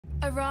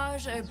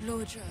Araj o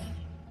Baldur,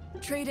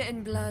 trader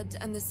in blood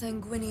and the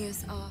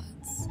sanguineous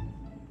arts.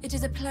 It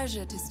is a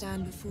pleasure to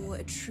stand before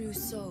a true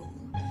soul,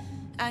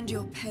 and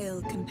your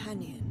pale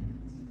companion.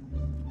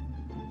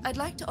 I'd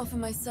like to offer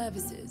my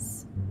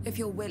services, if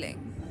you're willing.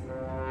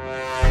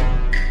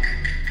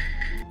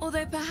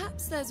 Although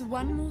perhaps there's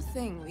one more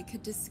thing we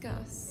could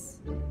discuss.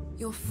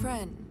 Your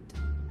friend.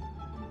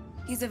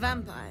 He's a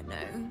vampire,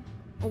 no?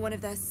 Or one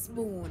of their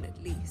spawn,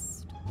 at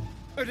least.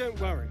 Oh, don't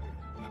worry.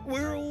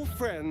 We're all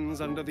friends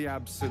under the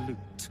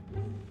absolute.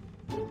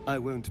 I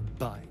won't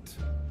bite.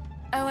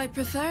 Oh, I'd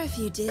prefer if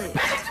you did.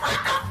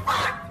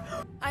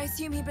 I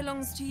assume he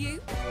belongs to you?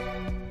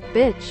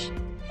 Bitch.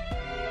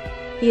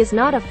 He is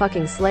not a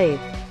fucking slave.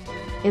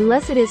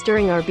 Unless it is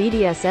during our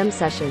BDSM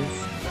sessions.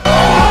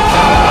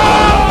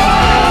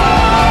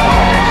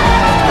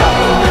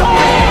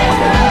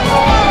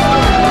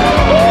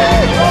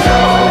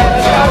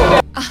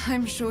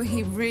 I'm sure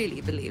he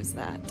really believes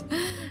that.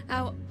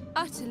 How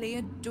utterly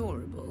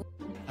adorable.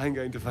 I'm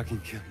going to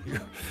fucking kill you.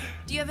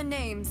 Do you have a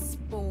name,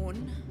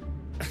 Spawn?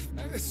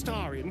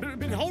 Astarion,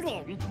 but hold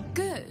on.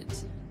 Good.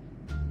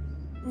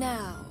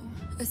 Now,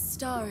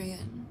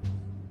 Astarion.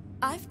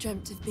 I've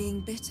dreamt of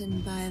being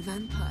bitten by a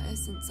vampire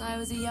since I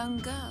was a young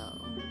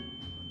girl.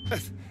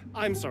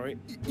 I'm sorry.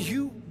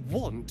 You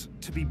want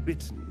to be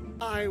bitten?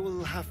 I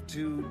will have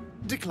to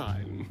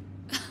decline.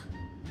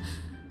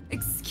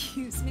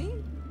 Excuse me?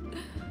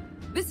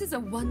 This is a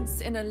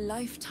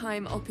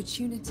once-in-a-lifetime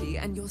opportunity,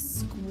 and you're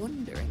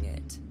squandering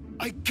it.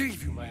 I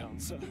gave you my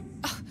answer.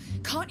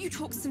 Can't you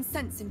talk some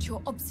sense into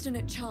your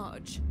obstinate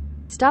charge?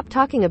 Stop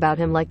talking about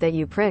him like that,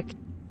 you prick.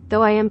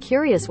 Though I am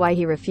curious why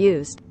he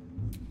refused.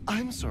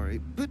 I'm sorry,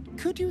 but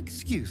could you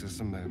excuse us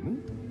a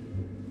moment?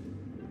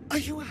 Are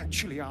you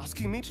actually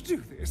asking me to do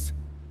this?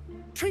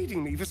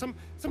 Trading me for some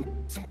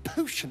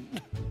potion?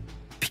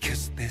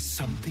 Because there's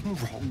something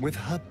wrong with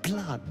her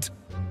blood.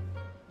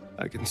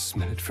 I can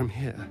smell it from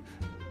here.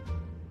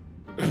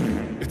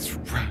 It's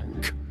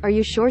rank. Are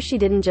you sure she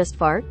didn't just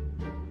fart?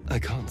 I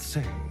can't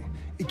say.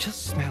 It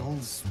just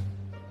smells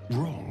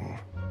wrong.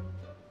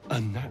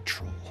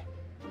 Unnatural.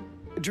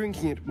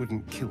 Drinking it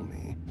wouldn't kill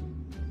me,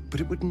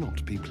 but it would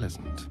not be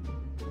pleasant.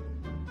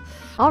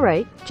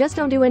 Alright, just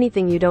don't do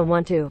anything you don't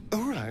want to.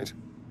 Alright.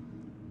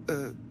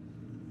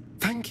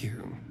 Thank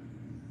you.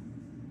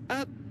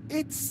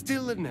 It's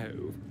still a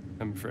no,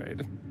 I'm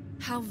afraid.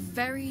 How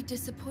very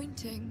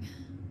disappointing.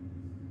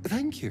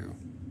 Thank you.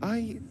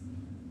 I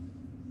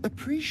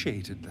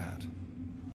appreciated that.